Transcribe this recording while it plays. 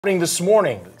This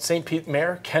morning, St. Pete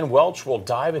Mayor Ken Welch will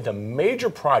dive into major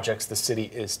projects the city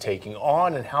is taking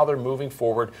on and how they're moving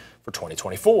forward for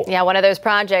 2024. Yeah, one of those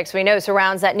projects we know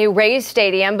surrounds that new Rays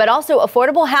Stadium, but also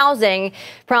affordable housing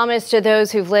promised to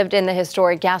those who've lived in the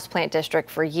historic gas plant district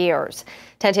for years.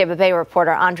 10 Tampa Bay reporter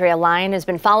Andrea Lyon has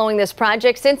been following this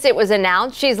project since it was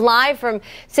announced. She's live from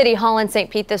City Hall in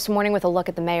St. Pete this morning with a look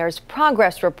at the mayor's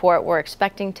progress report we're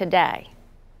expecting today.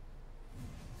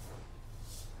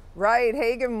 Right.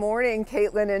 Hey, good morning,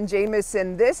 Caitlin and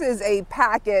Jamison. This is a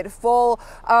packet full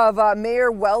of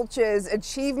Mayor Welch's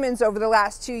achievements over the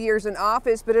last 2 years in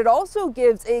office, but it also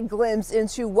gives a glimpse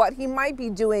into what he might be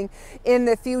doing in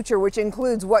the future, which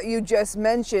includes what you just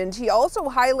mentioned. He also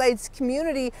highlights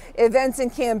community events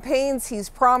and campaigns he's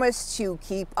promised to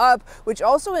keep up, which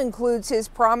also includes his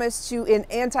promise to an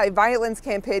anti-violence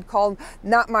campaign called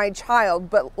Not My Child.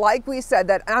 But like we said,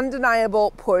 that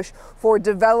undeniable push for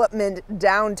development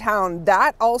downtown.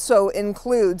 That also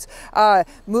includes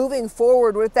moving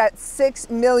forward with that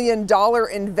 $6 million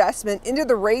investment into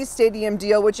the Rays Stadium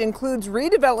deal, which includes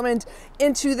redevelopment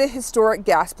into the historic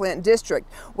gas plant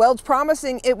district. Welch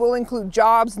promising it will include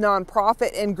jobs,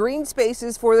 nonprofit, and green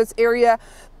spaces for this area,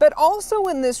 but also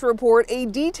in this report, a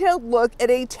detailed look at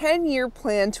a 10-year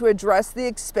plan to address the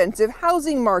expensive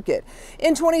housing market.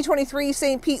 In 2023,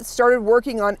 St. Pete started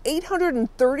working on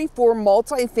 834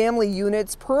 multifamily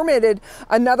units, permitted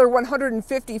another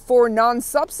 154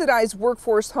 non-subsidized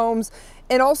workforce homes,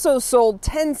 and also sold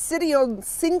 10 city-owned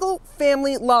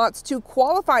single-family lots to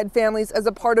qualified families as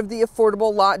a part of the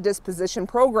affordable lot disposition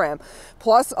program.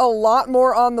 Plus, a lot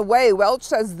more on the way. Welch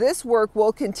says this work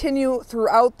will continue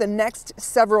throughout the next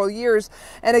several years.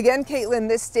 And again, Caitlin,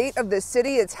 this state of the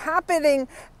city, it's happening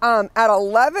at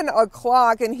 11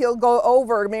 o'clock, and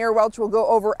Mayor Welch will go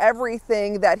over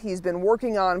everything that he's been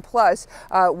working on, plus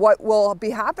what will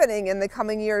be happening in the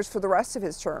coming years for the rest of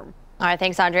his term. All right,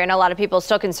 thanks, Andrea. I know a lot of people are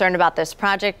still concerned about this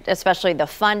project, especially the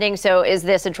funding. So is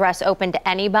this address open to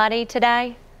anybody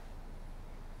today?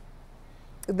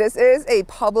 This is a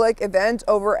public event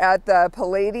over at the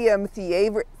Palladium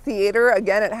Theater.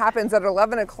 Again, it happens at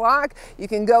 11 o'clock. You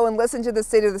can go and listen to the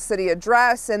State of the City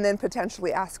address and then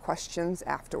potentially ask questions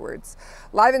afterwards.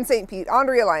 Live in St. Pete,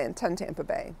 Andrea Lyon, 10 Tampa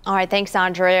Bay. All right, thanks,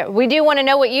 Andrea. We do want to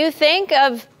know what you think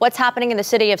of what's happening in the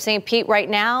city of St. Pete right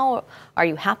now. Are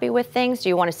you happy with things? Do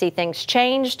you want to see things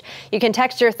changed? You can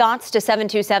text your thoughts to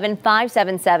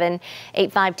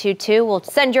 727-577-8522. We'll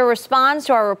send your response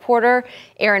to our reporter,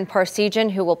 Aaron Parsegian,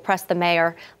 who will press the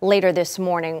mayor later this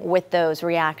morning with those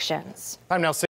reactions. I'm now